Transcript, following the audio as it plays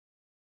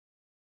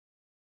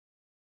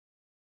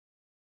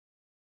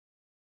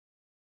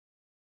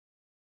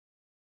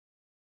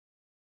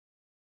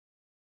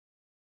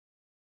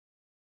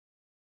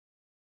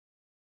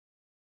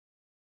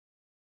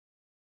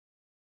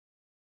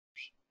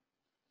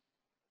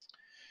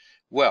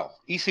Well,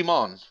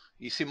 ecMON.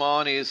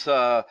 ecMON is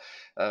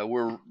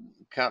we're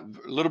kind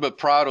of a little bit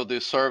proud of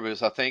this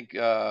service. I think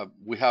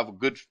we have a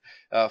good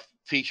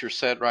feature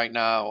set right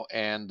now,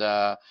 and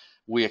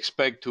we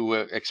expect to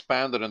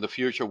expand it in the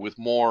future with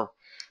more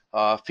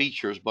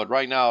features. But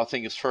right now, I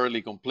think it's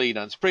fairly complete,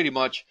 and it's pretty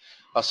much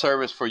a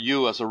service for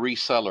you as a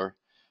reseller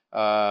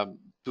uh,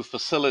 to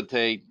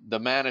facilitate the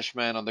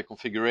management and the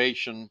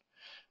configuration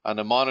and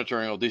the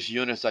monitoring of these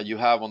units that you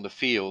have on the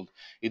field.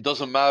 It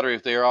doesn't matter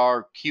if there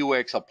are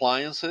QX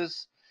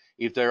appliances,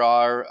 if there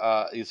are,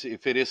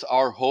 if it is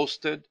our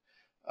hosted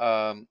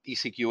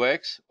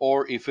ecQX,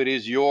 or if it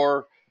is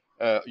your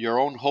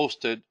own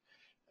hosted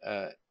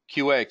uh,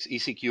 QX,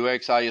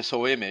 ecQX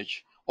ISO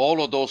image.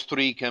 All of those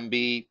three can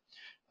be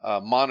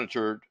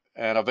monitored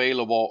and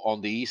available on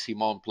the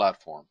ecMON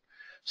platform.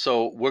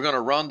 So we're going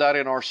to run that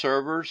in our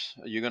servers.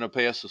 You're going to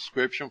pay a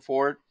subscription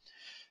for it.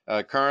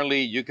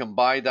 Currently, you can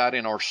buy that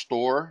in our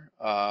store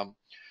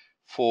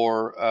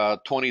for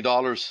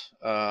 $20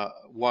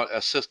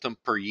 a system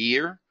per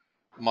year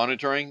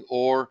monitoring,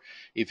 or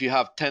if you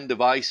have 10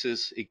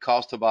 devices, it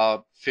costs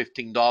about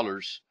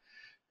 $15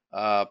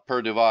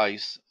 per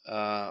device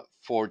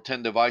for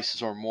 10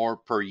 devices or more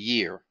per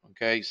year.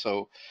 Okay,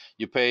 so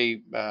you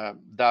pay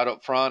that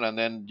up front, and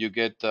then you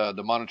get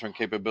the monitoring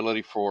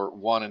capability for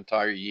one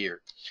entire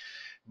year.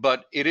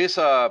 But it is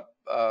a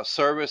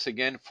service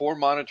again for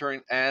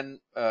monitoring and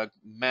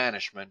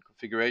management,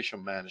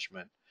 configuration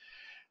management.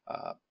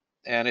 Uh,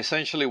 and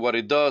essentially, what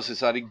it does is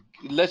that it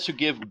lets you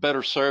give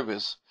better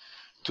service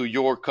to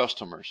your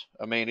customers.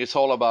 I mean, it's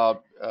all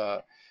about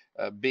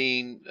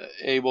being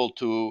able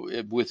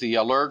to, with the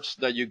alerts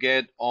that you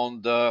get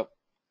on the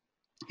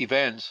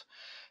events,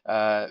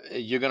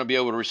 you're going to be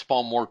able to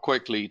respond more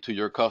quickly to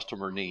your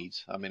customer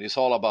needs. I mean, it's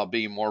all about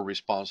being more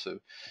responsive.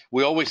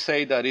 We always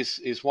say that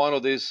it's one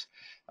of these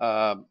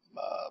uh,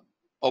 uh,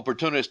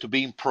 opportunities to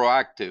being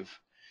proactive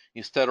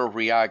instead of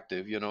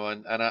reactive, you know,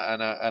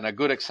 and a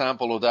good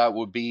example of that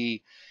would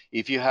be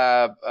if you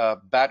have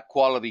bad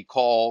quality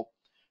call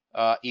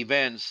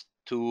events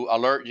to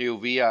alert you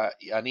via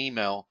an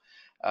email.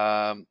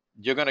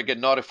 You're going to get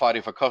notified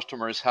if a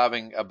customer is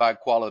having a bad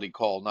quality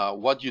call. Now,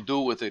 what you do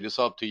with it is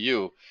up to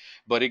you,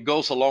 but it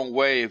goes a long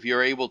way if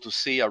you're able to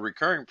see a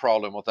recurring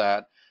problem with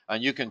that,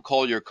 and you can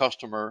call your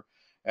customer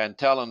and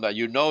tell them that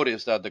you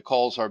notice that the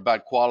calls are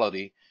bad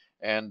quality,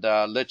 and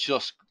let's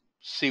just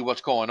see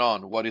what's going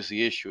on. What is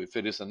the issue? If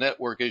it is a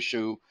network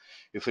issue,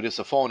 if it is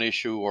a phone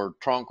issue or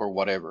trunk or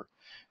whatever.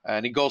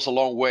 And it goes a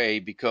long way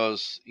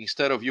because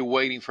instead of you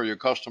waiting for your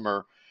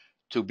customer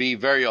to be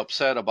very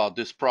upset about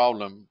this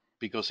problem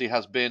because it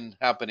has been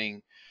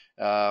happening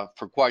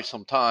for quite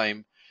some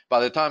time, by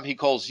the time he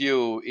calls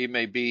you, it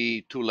may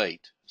be too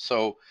late.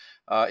 So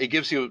it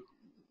gives you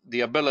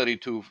the ability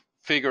to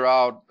figure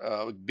out,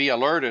 be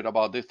alerted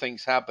about the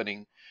things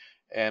happening,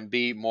 and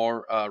be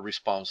more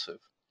responsive.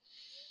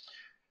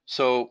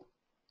 So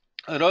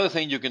another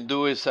thing you can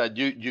do is that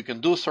you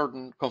can do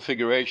certain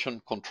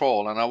configuration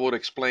control, and I would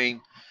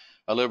explain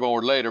a little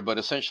more later, but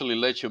essentially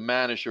lets you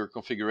manage your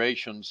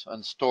configurations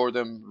and store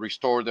them,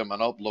 restore them,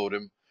 and upload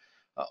them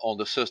on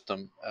the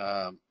system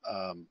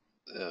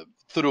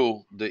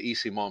through the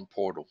ecMON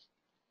portal.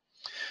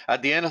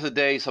 At the end of the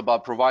day, it's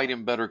about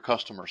providing better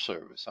customer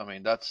service. I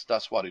mean,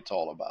 that's what it's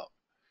all about.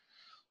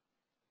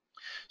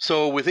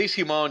 So with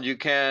ecMON, you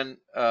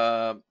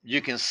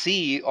can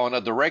see on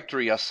a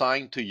directory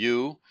assigned to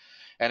you,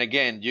 and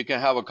again, you can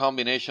have a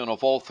combination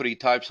of all three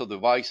types of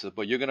devices,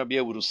 but you're going to be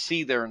able to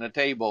see there in the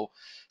table.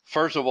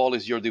 First of all,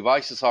 is your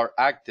devices are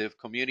active,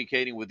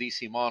 communicating with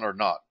ecMON or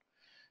not,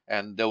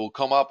 and they will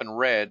come up in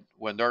red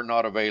when they're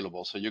not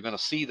available. So you're going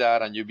to see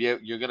that, and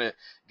you're going to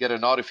get a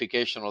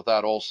notification of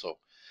that also.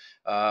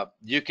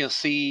 You can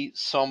see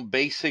some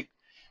basic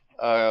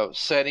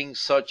settings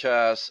such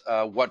as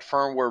what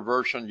firmware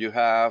version you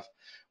have,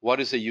 what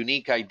is the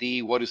unique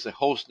ID, what is the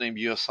host name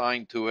you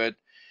assign to it,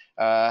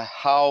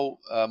 how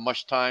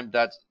much time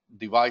that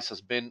device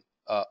has been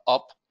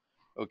up,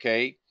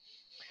 okay,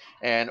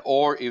 and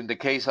or in the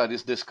case that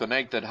is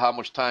disconnected, how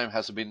much time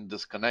has been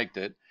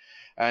disconnected.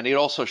 And it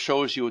also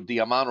shows you the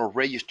amount of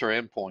register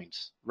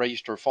endpoints,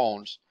 register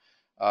phones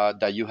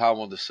that you have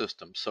on the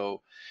system.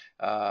 So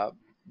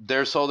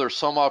there's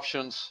some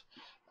options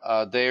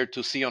there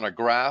to see on a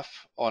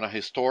graph, on a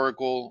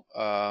historical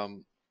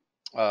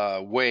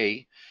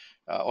way,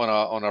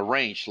 on a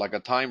range, like a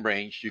time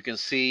range. You can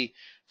see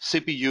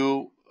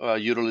CPU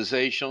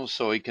utilization,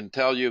 so it can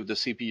tell you if the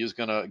CPU is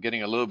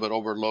getting a little bit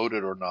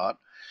overloaded or not,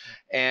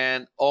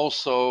 and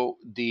also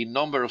the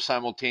number of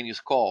simultaneous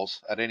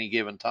calls at any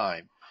given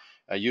time.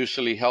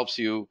 Usually helps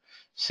you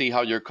see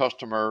how your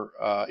customer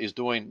is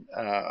doing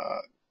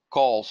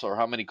calls, or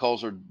how many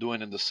calls are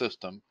doing in the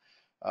system.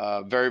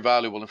 Very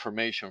valuable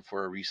information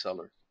for a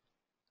reseller.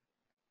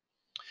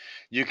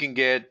 You can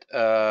get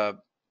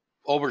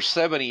over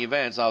 70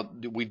 events. Now,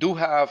 we do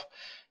have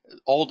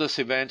all these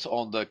events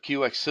on the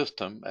QX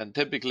system, and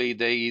typically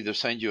they either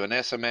send you an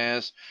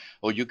SMS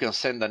or you can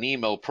send an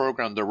email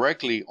program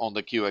directly on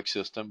the QX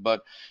system.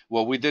 But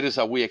what we did is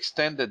that we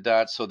extended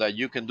that so that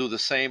you can do the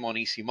same on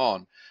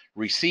ecMON,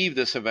 receive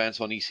these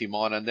events on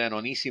ecMON, and then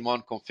on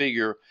ecMON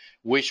configure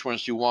which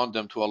ones you want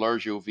them to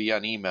alert you via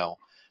an email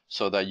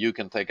so that you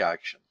can take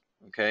action.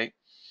 Okay.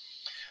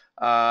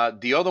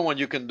 The other one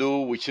you can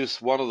do, which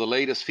is one of the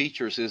latest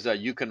features, is that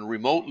you can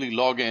remotely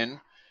log in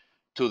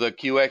to the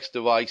QX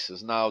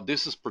devices. Now,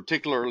 this is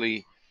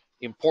particularly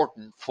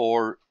important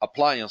for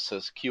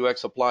appliances,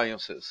 QX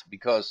appliances,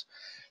 because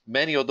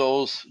many of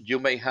those you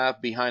may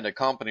have behind a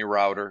company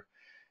router.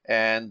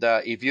 And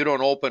if you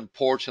don't open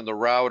ports in the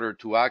router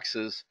to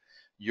access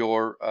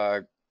your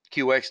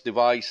QX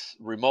device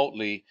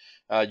remotely,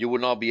 you will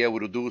not be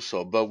able to do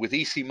so. But with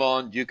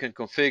ecMON, you can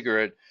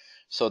configure it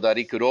so that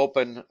it could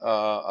open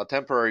a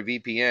temporary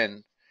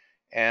VPN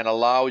and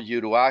allow you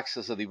to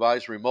access the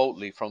device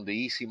remotely from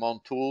the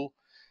ecMON tool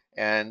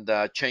and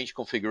change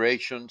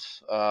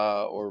configurations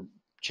or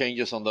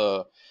changes on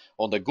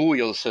the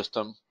GUI of the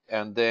system,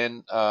 and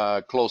then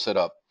close it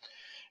up.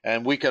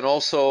 And we can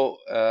also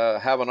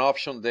have an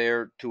option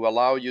there to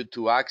allow you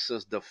to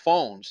access the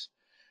phones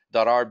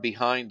that are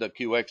behind the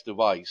QX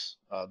device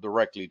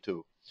directly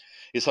too.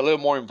 It's a little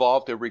more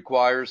involved. It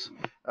requires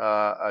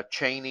a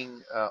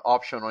chaining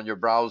option on your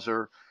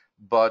browser,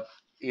 but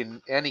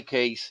in any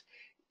case,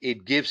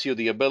 it gives you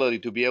the ability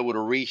to be able to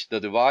reach the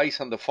device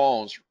and the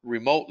phones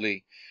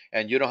remotely,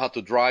 and you don't have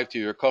to drive to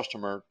your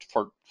customer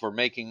for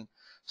making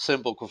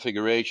simple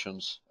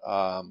configurations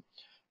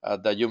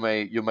that you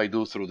may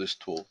do through this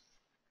tool.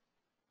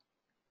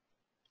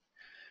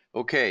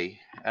 Okay,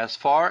 as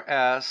far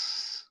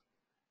as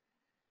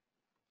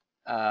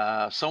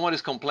someone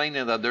is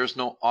complaining that there's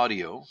no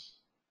audio.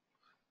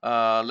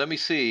 Let me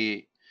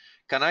see.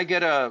 Can I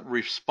get a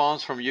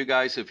response from you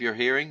guys if you're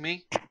hearing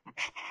me?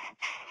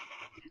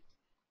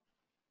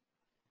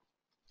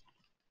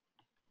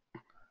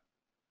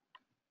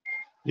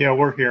 Yeah,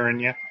 we're hearing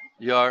you.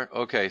 You are?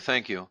 Okay,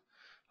 thank you.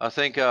 I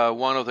think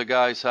one of the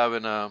guys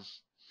having a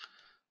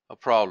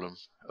problem.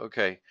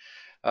 Okay.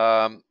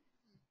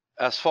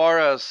 As far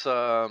as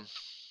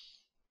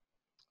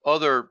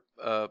other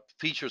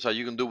features that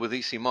you can do with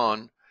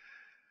ecMON,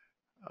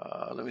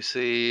 let me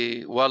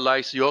see. What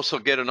license? You also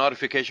get a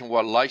notification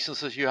what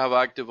licenses you have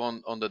active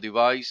on the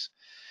device.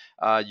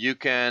 You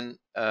can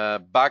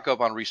back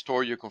up and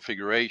restore your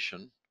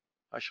configuration.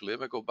 Actually, let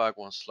me go back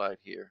one slide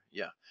here.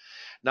 Yeah.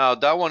 Now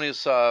that one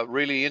is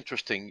really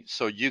interesting.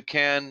 So you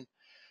can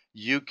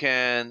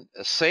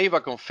save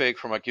a config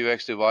from a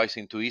QX device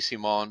into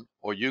ecMON,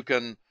 or you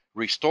can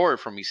restore it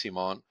from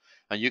ecMON,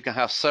 and you can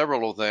have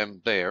several of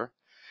them there,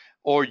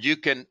 or you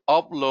can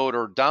upload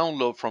or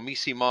download from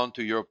ecMON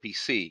to your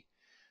PC.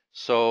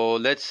 So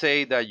let's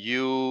say that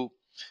you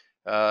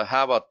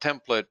have a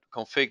template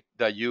config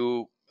that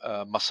you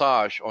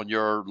massage on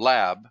your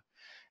lab,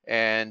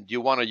 and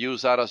you want to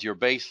use that as your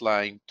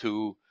baseline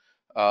to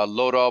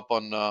load up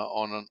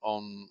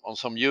on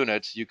some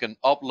units. You can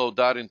upload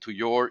that into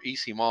your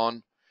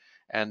ecMON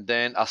and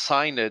then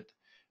assign it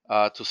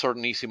to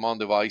certain ecMON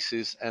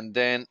devices, and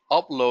then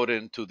upload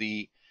it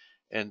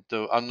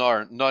into I'm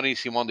not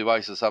ecMON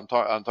devices. I'm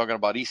talking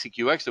about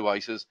ecQX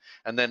devices,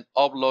 and then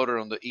upload it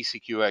on the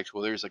ecQX,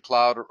 whether it's a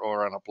cloud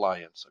or an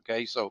appliance.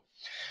 Okay, so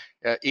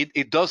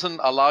it doesn't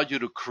allow you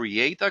to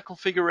create a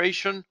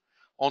configuration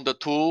on the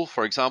tool,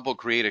 for example,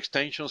 create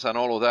extensions and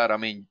all of that. I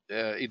mean,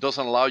 it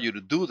doesn't allow you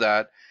to do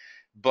that,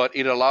 but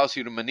it allows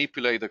you to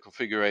manipulate the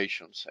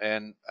configurations.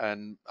 And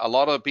a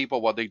lot of the people,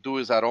 what they do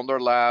is that on their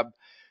lab,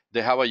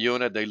 they have a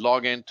unit, they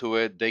log into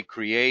it, they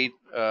create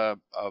a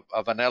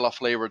vanilla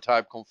flavor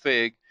type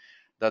config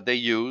that they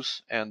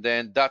use, and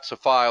then that's a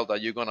file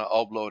that you're going to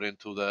upload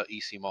into the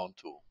ecMON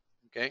tool.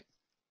 Okay.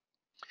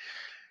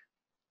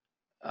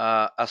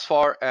 As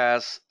far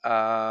as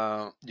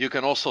you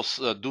can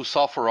also do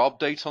software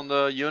updates on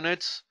the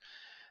units,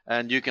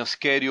 and you can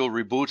schedule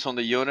reboots on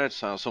the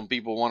units. Some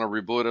people want to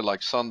reboot it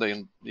like Sunday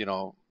in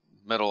middle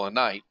of the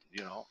night.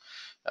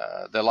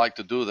 They like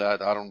to do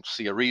that. I don't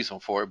see a reason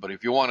for it, but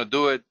if you want to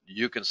do it,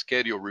 you can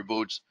schedule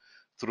reboots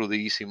through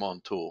the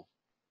ecMON tool.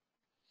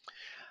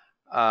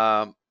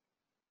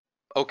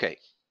 Okay.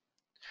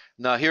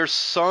 Now here's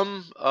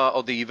some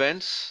of the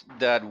events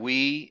that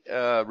we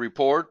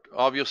report.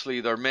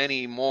 Obviously, there are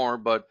many more,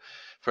 but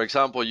for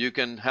example, you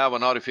can have a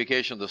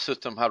notification the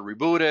system had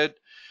rebooted.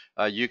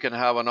 You can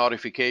have a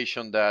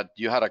notification that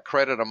you had a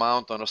credit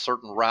amount on a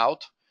certain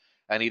route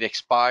and it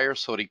expires,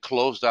 so it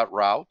closed that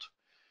route.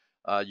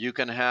 You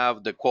can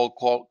have the code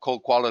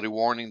quality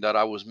warning that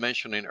I was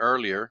mentioning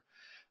earlier.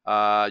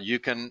 You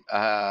can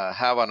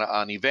have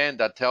an event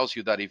that tells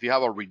you that if you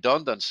have a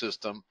redundant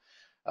system,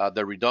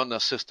 the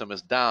redundant system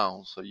is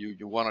down, so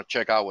you want to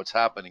check out what's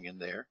happening in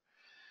there.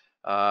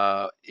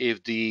 If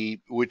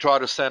we try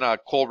to send a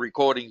call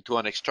recording to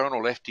an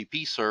external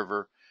FTP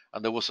server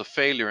and there was a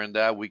failure in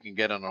that, we can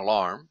get an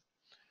alarm.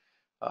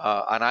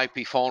 An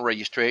IP phone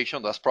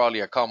registration, that's probably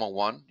a common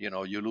one.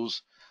 You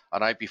lose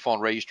an IP phone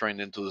registering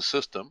into the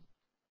system.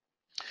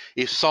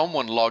 if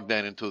someone logged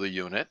in into the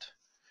unit,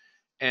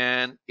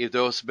 and if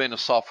there's been a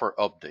software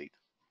update.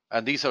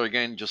 And these are,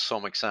 again, just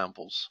some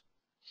examples.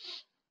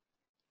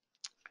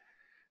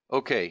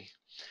 Okay,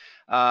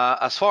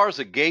 as far as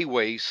the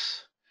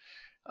gateways,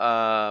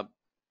 all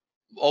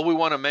we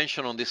want to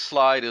mention on this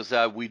slide is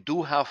that we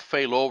do have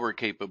failover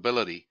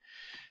capability.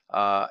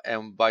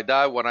 And by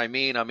that, what I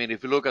mean,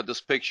 if you look at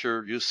this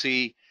picture, you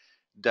see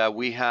that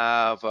we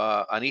have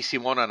an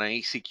ecMON and an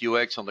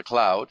ecQX on the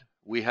cloud.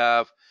 We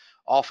have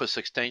Office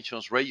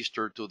extensions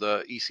registered to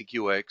the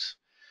ecQX,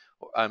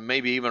 and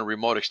maybe even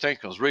remote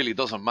extensions. Really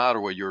doesn't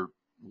matter where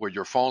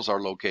your phones are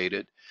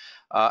located.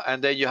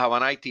 And then you have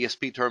an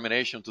ITSP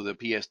termination to the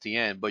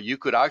PSTN. But you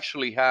could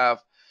actually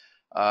have,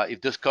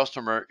 if this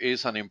customer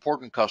is an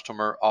important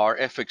customer, our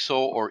FXO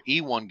or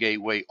E1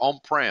 gateway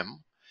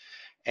on-prem,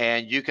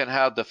 and you can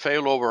have the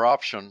failover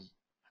option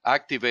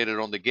activated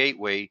on the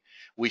gateway,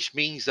 which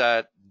means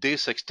that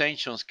these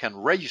extensions can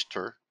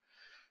register,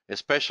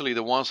 especially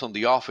the ones on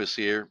the Office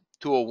here,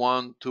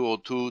 201,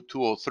 202,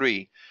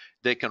 203.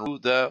 They can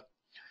route the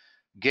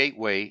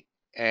gateway,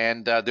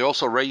 and they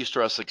also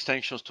register as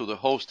extensions to the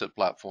hosted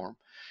platform.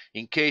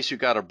 In case you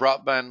got a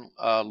broadband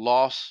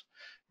loss,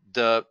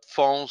 the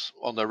phones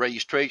on the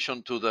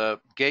registration to the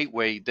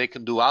gateway, they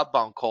can do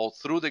outbound calls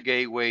through the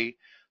gateway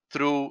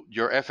through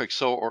your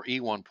FXO or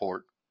E1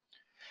 port.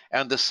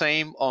 And the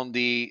same on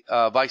the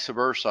vice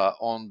versa.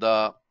 On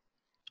the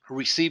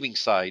receiving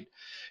side,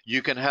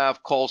 you can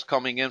have calls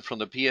coming in from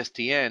the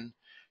PSTN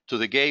to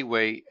the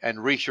gateway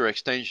and reach your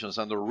extensions.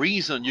 And the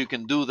reason you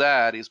can do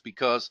that is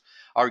because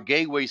our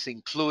gateways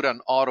include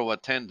an auto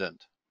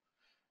attendant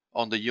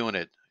on the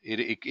unit.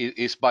 It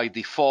is by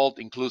default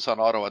includes an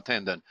auto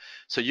attendant.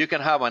 So you can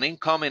have an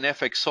incoming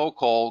FXO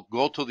call,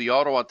 go to the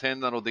auto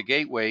attendant of the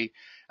gateway,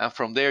 and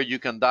from there you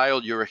can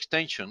dial your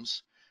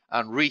extensions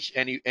and reach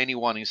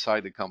anyone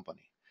inside the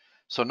company.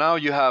 So now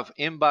you have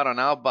inbound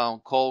and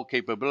outbound call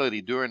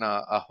capability during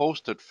a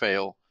hosted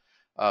fail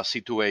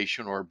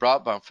situation or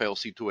broadband fail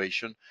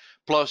situation.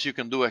 Plus you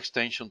can do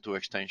extension to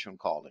extension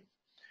calling.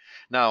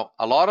 Now,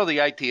 a lot of the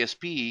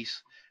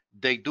ITSPs,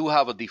 they do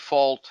have a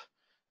default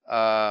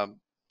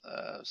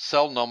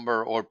cell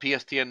number or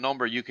PSTN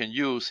number you can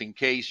use in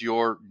case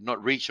you're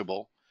not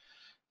reachable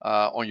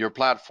on your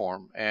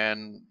platform,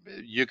 and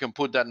you can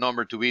put that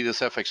number to be this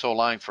FXO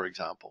line, for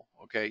example.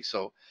 Okay,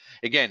 so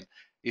again,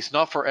 it's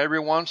not for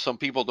everyone. Some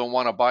people don't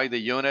want to buy the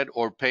unit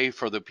or pay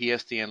for the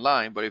PSTN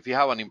line, but if you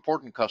have an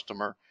important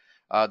customer,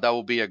 that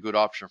will be a good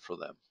option for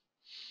them.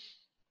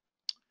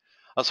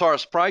 As far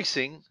as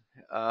pricing,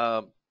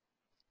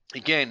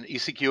 again,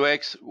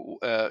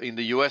 ecQX in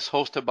the US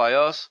hosted by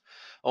us.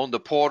 On the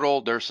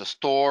portal, there's a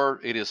store.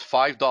 It is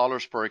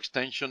 $5 per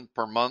extension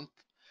per month.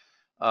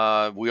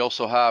 We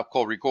also have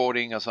call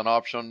recording as an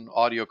option,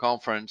 audio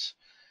conference,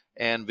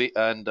 and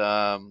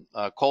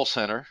call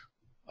center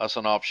as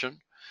an option.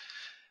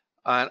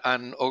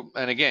 And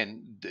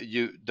again,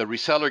 the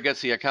reseller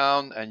gets the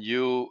account, and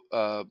you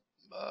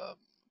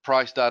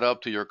price that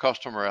up to your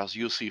customer as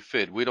you see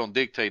fit. We don't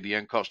dictate the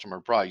end customer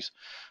price.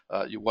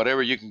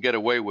 Whatever you can get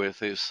away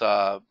with is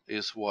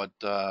what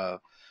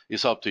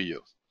is up to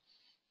you.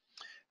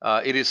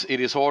 It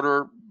is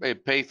order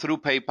paid through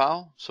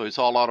PayPal, so it's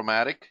all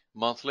automatic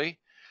monthly,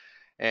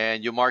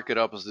 and you mark it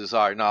up as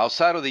desired. Now,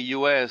 outside of the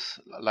U.S.,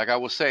 like I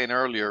was saying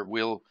earlier,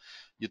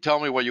 you tell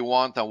me what you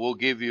want, and we'll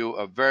give you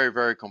a very,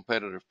 very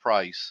competitive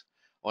price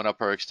on a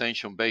per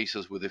extension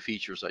basis with the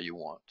features that you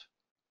want.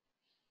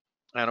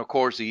 And of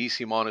course, the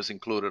ecMON is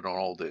included on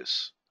all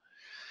this.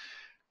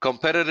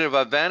 Competitive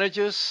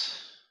advantages,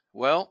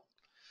 well,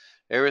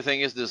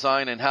 everything is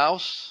designed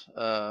in-house.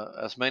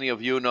 As many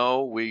of you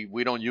know,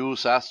 we don't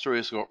use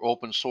asterisk or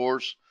open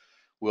source.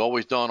 We've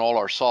always done all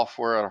our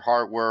software, our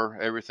hardware,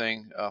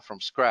 everything from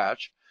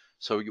scratch.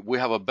 So we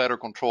have a better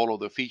control of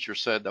the feature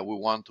set that we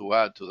want to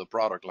add to the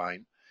product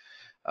line.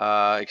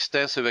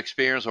 Extensive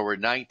experience, over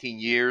 19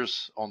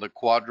 years on the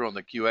Quadro, on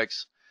the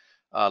QX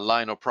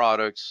line of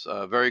products.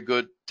 Very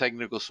good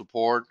technical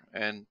support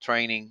and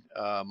training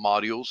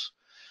modules.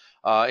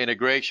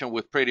 Integration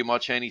with pretty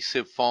much any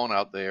SIP phone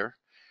out there.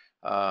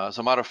 As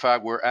a matter of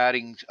fact, we're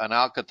adding an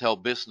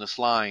Alcatel business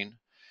line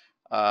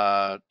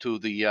to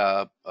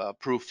the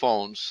approved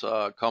phones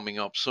coming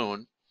up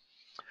soon.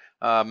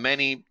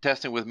 Many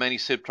testing with many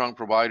SIP trunk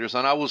providers,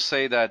 and I will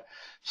say that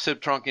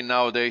SIP trunking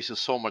nowadays is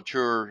so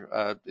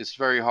mature, it's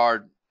very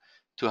hard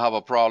to have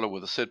a problem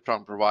with a SIP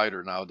trunk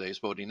provider nowadays.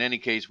 But in any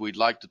case, we'd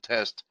like to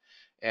test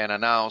and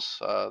announce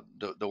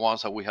the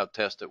ones that we have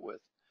tested with.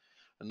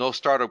 No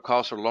startup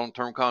costs or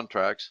long-term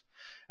contracts.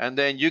 And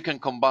then you can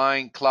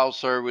combine cloud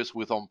service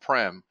with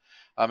on-prem.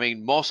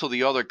 Most of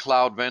the other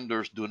cloud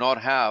vendors do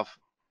not have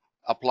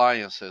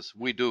appliances.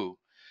 We do.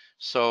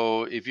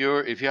 So if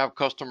you have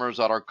customers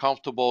that are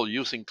comfortable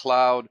using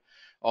cloud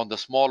on the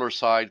smaller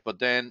side, but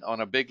then on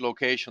a big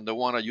location they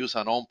want to use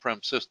an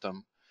on-prem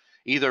system,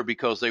 either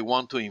because they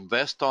want to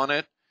invest on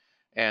it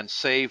and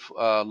save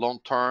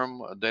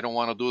long-term, they don't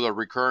want to do the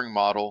recurring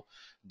model,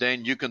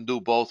 then you can do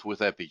both with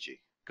Epygi,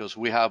 because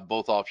we have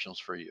both options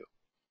for you.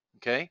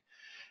 Okay.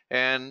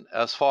 And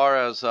as far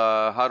as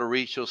how to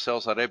reach those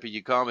cells at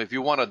Epygi.com, if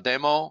you want a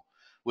demo,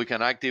 we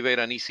can activate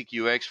an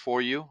ecQX for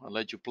you and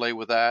let you play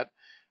with that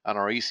on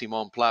our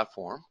ecMON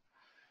platform.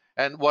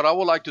 And what I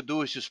would like to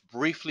do is just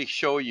briefly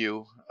show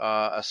you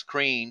a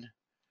screen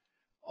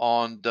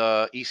on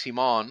the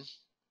ecMON.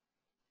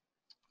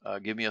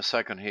 Give me a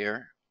second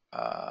here.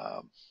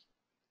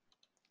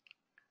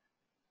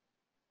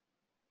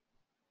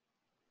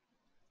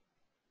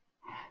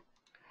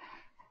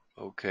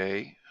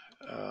 Okay,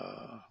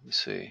 let me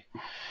see.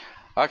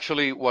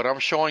 Actually, what I'm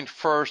showing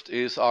first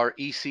is our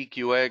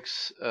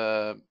ecQX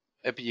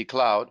Epygi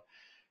Cloud.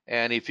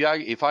 And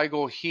if I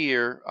go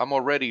here, I'm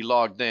already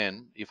logged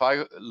in. If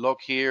I look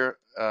here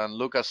and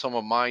look at some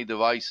of my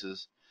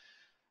devices,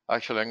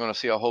 actually I'm going to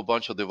see a whole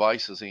bunch of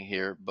devices in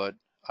here, but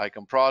I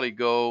can probably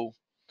go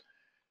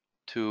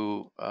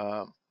to,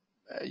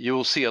 you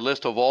will see a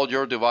list of all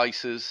your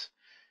devices.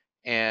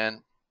 And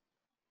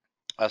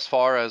as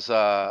far as, you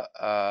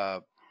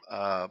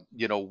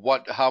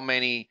know, how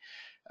many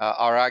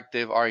are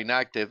active, are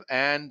inactive,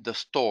 and the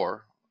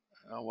store.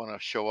 I want to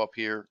show up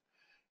here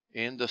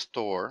in the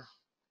store.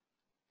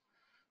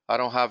 I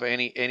don't have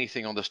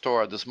anything on the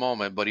store at this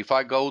moment, but if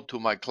I go to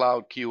my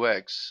Cloud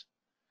QX,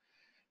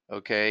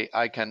 okay,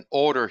 I can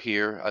order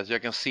here. As you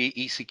can see,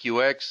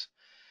 ecQX,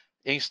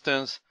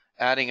 instance,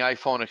 adding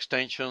iPhone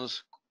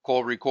extensions,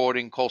 call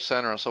recording, call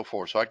center, and so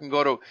forth. So I can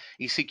go to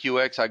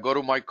ecQX, I go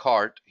to my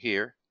cart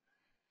here,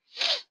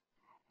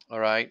 all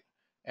right,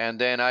 and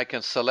then I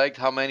can select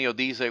how many of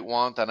these I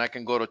want, and I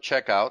can go to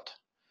checkout.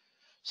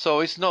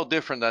 So it's no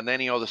different than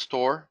any other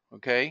store,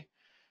 okay?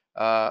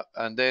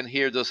 And then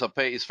here there's a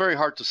page. It's very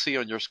hard to see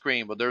on your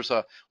screen, but there's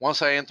a,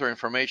 once I enter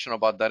information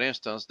about that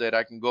instance, that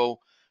I can go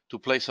to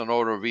place an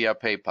order via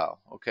PayPal.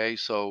 Okay,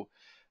 so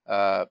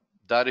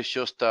that is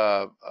just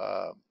a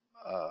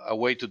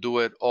way to do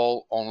it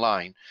all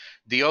online.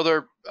 The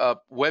other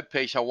web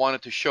page I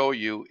wanted to show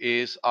you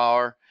is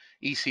our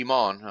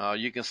ecMON.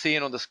 You can see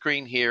it on the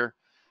screen here.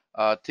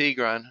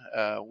 Tigran,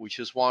 which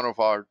is one of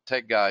our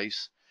tech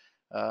guys,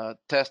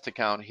 test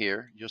account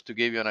here, just to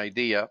give you an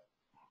idea.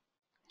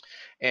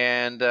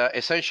 And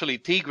essentially,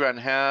 Tigran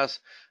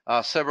has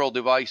several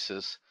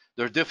devices.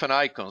 There's different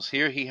icons.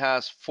 Here he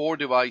has 4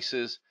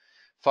 devices,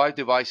 5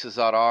 devices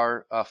that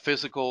are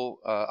physical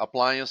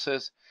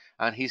appliances,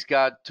 and he's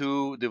got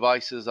 2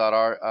 devices that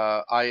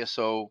are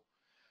ISO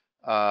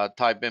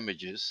type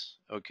images,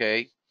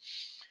 okay,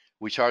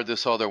 which are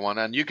this other one.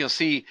 And you can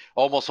see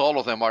almost all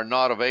of them are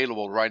not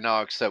available right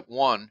now except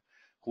one,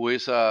 who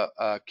is a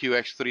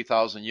QX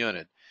 3000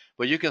 unit.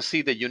 But you can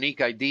see the unique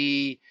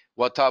ID,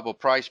 what type of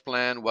price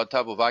plan, what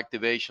type of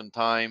activation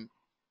time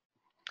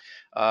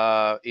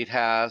it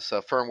has,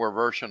 a firmware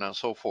version, and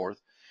so forth.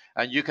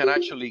 And you can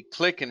actually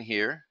click in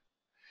here,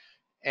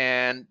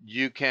 and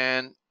you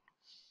can,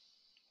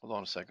 hold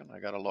on a second, I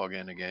got to log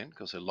in again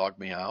because it logged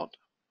me out.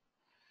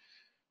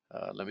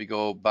 Let me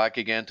go back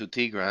again to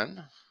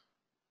Tigran.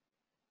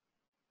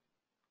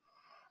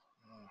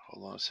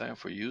 Hold on a second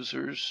for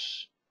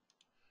users.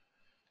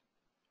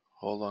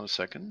 Hold on a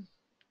second.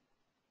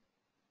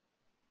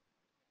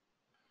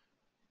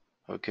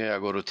 Okay, I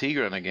go to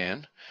Tigran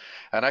again,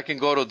 and I can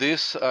go to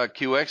this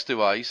QX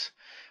device,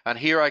 and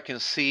here I can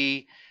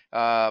see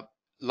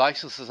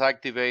licenses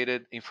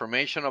activated,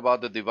 information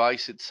about the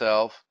device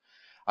itself.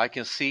 I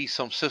can see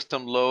some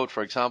system load.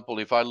 For example,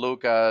 if I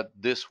look at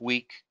this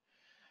week,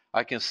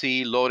 I can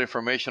see load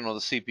information on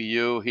the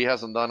CPU. He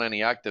hasn't done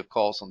any active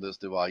calls on this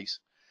device.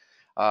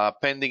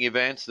 Pending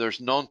events, there's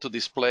none to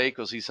display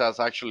because he has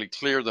actually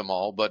cleared them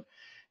all, but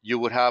you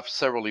would have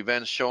several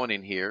events shown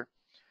in here.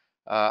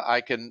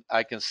 I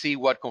can see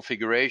what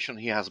configuration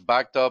he has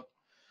backed up.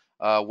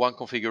 One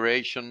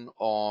configuration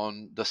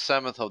on the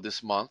 7th of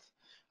this month,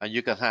 and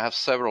you can have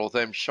several of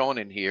them shown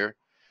in here.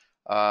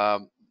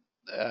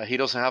 He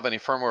doesn't have any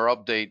firmware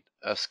update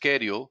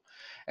schedule.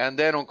 And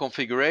then on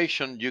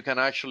configuration, you can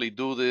actually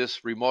do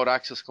this remote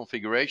access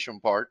configuration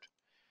part.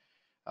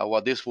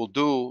 What this will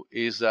do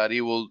is that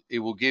it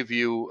will give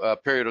you a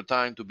period of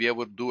time to be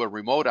able to do a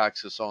remote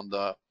access on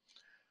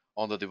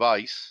the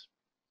device.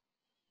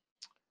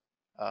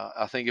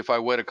 I think if I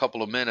wait a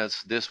couple of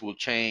minutes, this will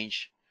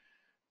change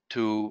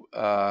to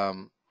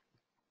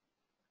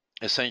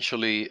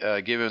essentially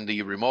giving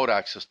the remote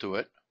access to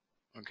it.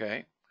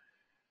 Okay.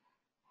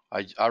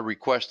 I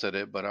requested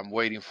it, but I'm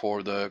waiting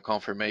for the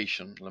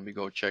confirmation. Let me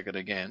go check it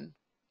again.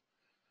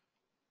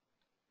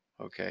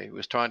 Okay, it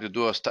was trying to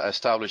do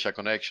establish a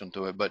connection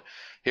to it, but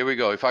here we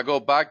go. If I go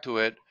back to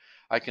it,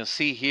 I can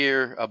see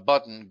here a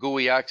button,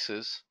 GUI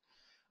access,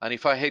 and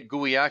if I hit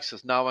GUI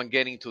access, now I'm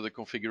getting to the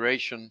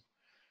configuration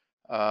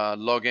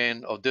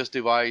login of this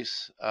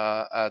device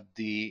at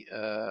the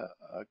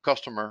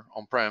customer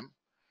on-prem.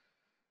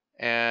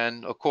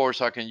 And of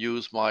course, I can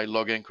use my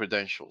login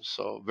credentials.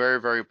 So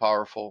very, very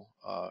powerful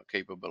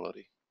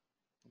capability.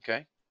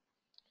 Okay.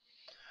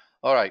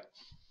 All right.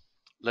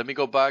 Let me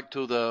go back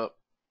to the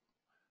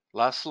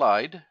last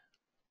slide. Give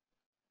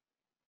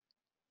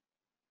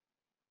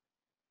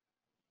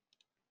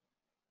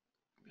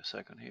me a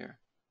second here.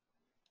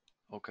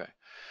 Okay.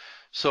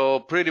 So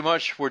pretty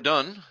much we're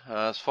done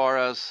as far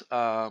as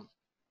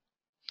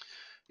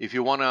if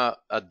you want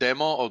a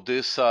demo of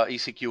this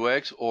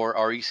ecQX or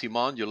our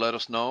ecMON, you let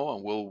us know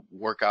and we'll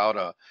work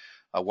out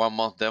a 1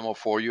 month demo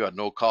for you at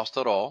no cost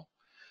at all.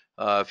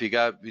 If you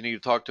need to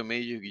talk to me,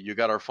 you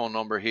got our phone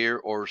number here,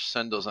 or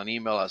send us an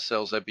email at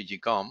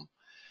sales@epygi.com,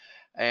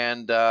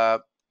 and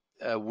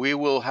we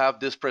will have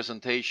this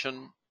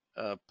presentation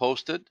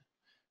posted,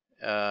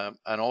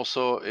 and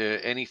also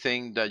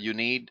anything that you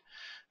need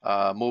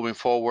moving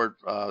forward,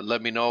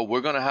 let me know.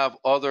 We're going to have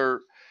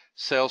other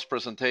sales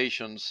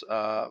presentations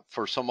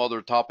for some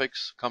other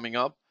topics coming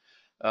up,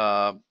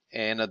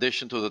 in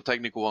addition to the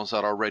technical ones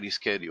that are already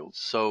scheduled.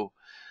 So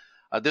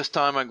at this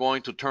time, I'm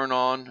going to turn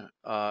on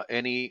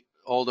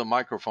all the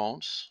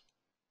microphones.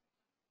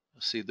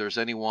 Let's see if there's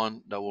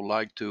anyone that would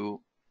like to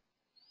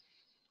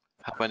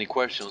have any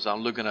questions.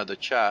 I'm looking at the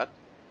chat.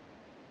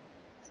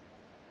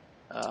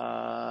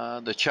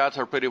 The chats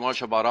are pretty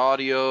much about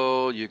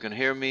audio. You can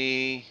hear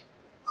me.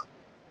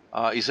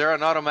 Is there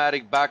an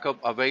automatic backup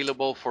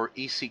available for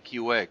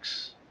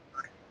ecQX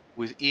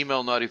with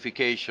email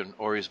notification,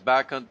 or is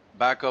backup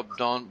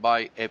done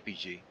by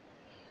Epygi?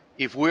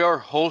 If we are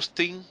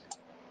hosting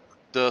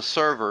the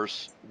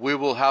servers, we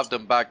will have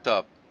them backed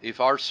up. If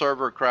our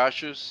server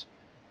crashes,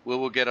 we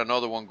will get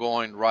another one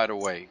going right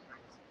away.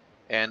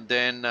 And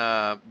then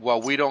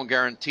what we don't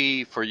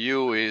guarantee for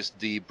you is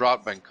the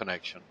broadband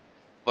connection.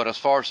 But as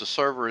far as the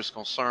server is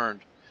concerned,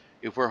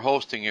 if we're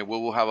hosting it, we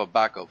will have a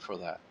backup for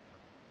that.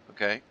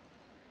 Okay.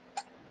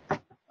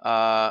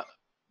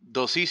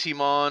 Does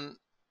ecMON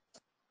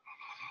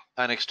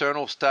an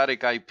external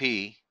static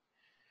IP?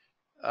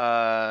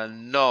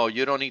 No,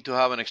 you don't need to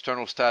have an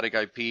external static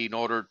IP in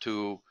order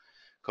to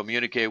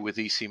communicate with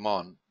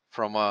ecMON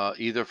from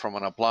either from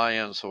an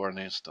appliance or an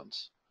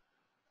instance.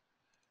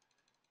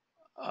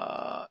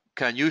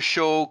 Can you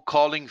show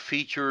calling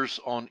features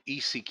on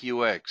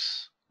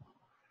ecQX?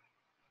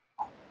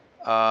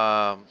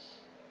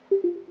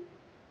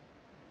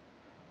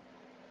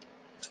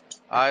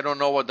 I don't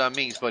know what that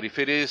means, but if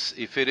it is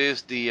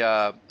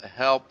the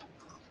help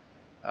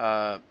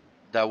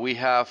that we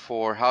have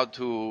for how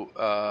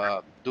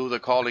to do the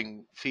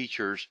calling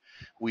features,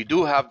 we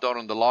do have that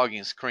on the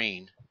login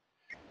screen.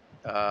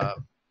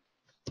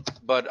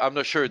 But I'm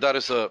not sure that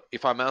is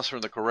if I'm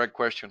answering the correct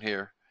question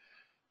here.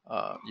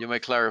 You may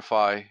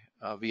clarify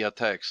via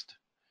text.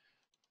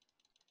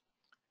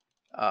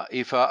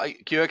 If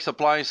QX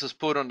appliance is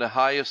put on the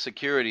highest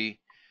security,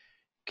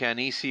 can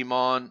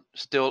ecMON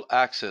still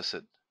access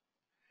it?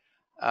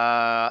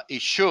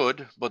 It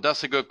should, but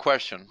that's a good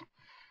question.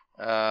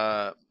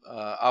 I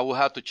will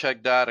have to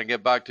check that and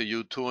get back to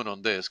you, Toon,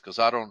 on this, because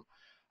I'm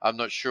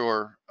not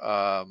sure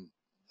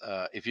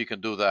if you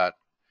can do that,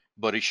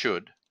 but it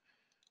should.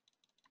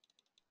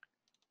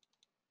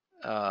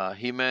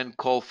 He meant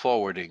call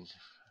forwarding.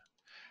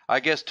 I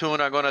guess,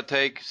 Toon, I'm going to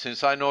take,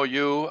 since I know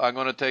you, I'm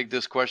going to take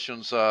these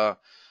questions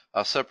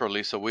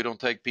separately so we don't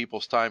take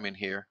people's time in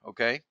here,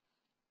 okay?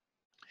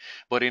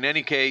 But in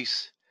any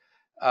case,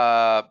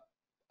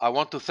 I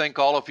want to thank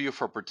all of you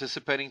for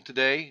participating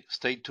today.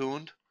 Stay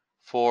tuned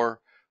for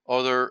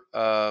other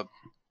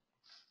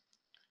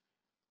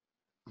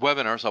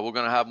webinars that we're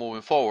going to have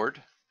moving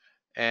forward,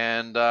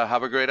 and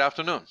have a great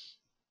afternoon.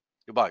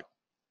 Goodbye.